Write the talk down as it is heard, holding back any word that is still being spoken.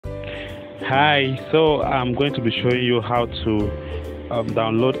Hi, so I'm going to be showing you how to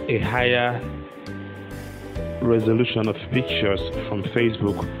download a higher resolution of pictures from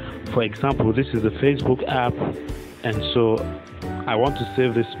Facebook. For example, this is the Facebook app, and so I want to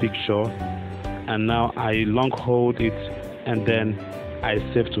save this picture, and now I long hold it and then I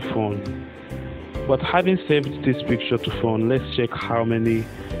save to phone. But having saved this picture to phone, let's check how many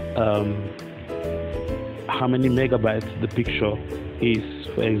megabytes the picture is.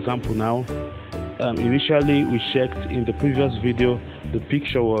 For example, now initially we checked in the previous video, the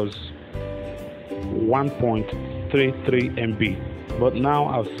picture was 1.33 MB, but now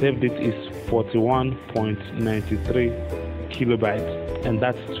I've saved it is 41.93 kilobytes, and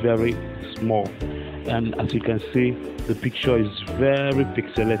that's very small. And as you can see, the picture is very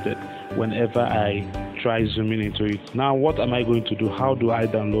pixelated whenever I try zooming into it. Now what am I going to do? How do I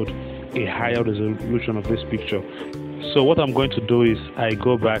download a higher resolution of this picture? So what I'm going to do is I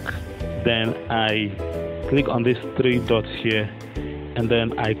go back, then I click on these three dots here, and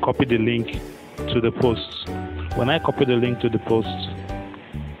then I copy the link to the post. When I copy the link to the post,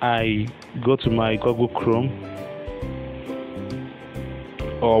 I go to my Google Chrome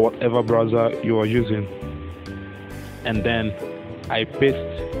or whatever browser you are using, and then I paste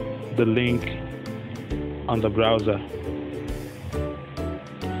the link on the browser.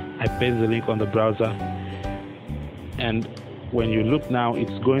 I paste the link on the browser, and when you look now,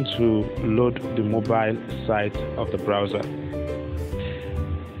 it's going to load the mobile site of the browser.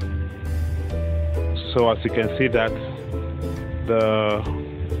 So as you can see that the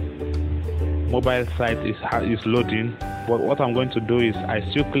mobile site is loading, but what I'm going to do is I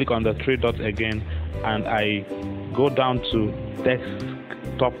still click on the three dots again, and I go down to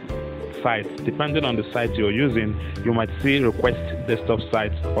desktop site. Depending on the site you're using, you might see request desktop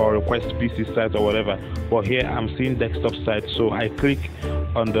site or request PC site or whatever, but here I'm seeing desktop site, so I click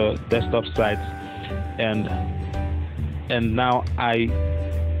on the desktop site, and now I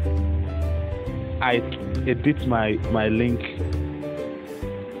edit my link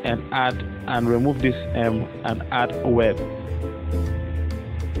and add and remove this M and add web.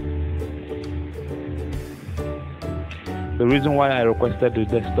 The reason why I requested the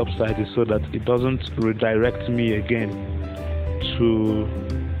desktop site is so that it doesn't redirect me again to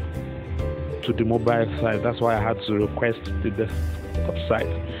the mobile site. That's why I had to request the desktop site.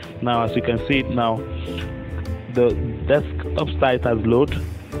 Now as you can see it now, the desktop site has loaded.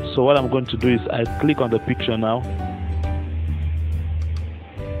 So what I'm going to do is I click on the picture now.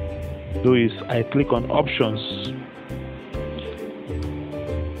 I click on options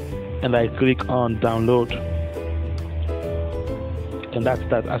and I click on download, and that's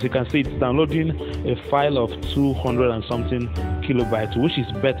that. As you can see, it's downloading a file of 200 and something kilobytes, which is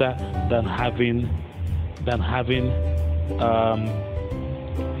better than having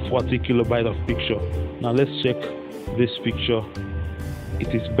 40 kilobytes of picture. Now let's check this picture.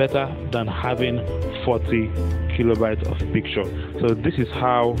 It is better than having 40 kilobytes of picture. So this is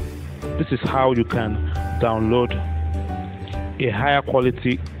how you can download a higher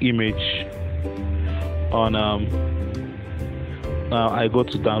quality image on now I go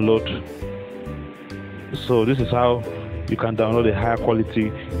to download. So this is how you can download a higher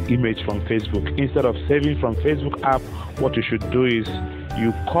quality image from Facebook. Instead of saving from Facebook app, what you should do is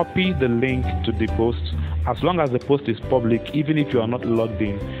you copy the link to the post. As long as the post is public, even if you are not logged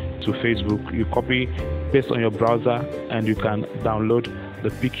in to Facebook, you copy, paste on your browser, and you can download the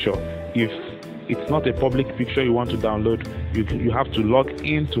picture. If it's not a public picture you want to download, you have to log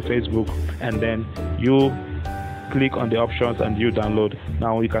into Facebook, and then you click on the options and you download.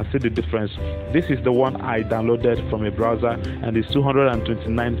 Now you can see the difference. This is the one I downloaded from a browser, and it's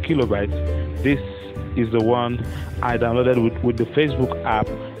 229 kilobytes. This is the one I downloaded with the Facebook app,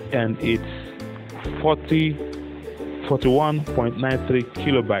 and it's 41.93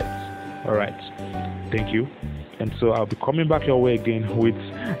 kilobytes. All right, thank you. And so I'll be coming back your way again with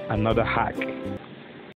another hack.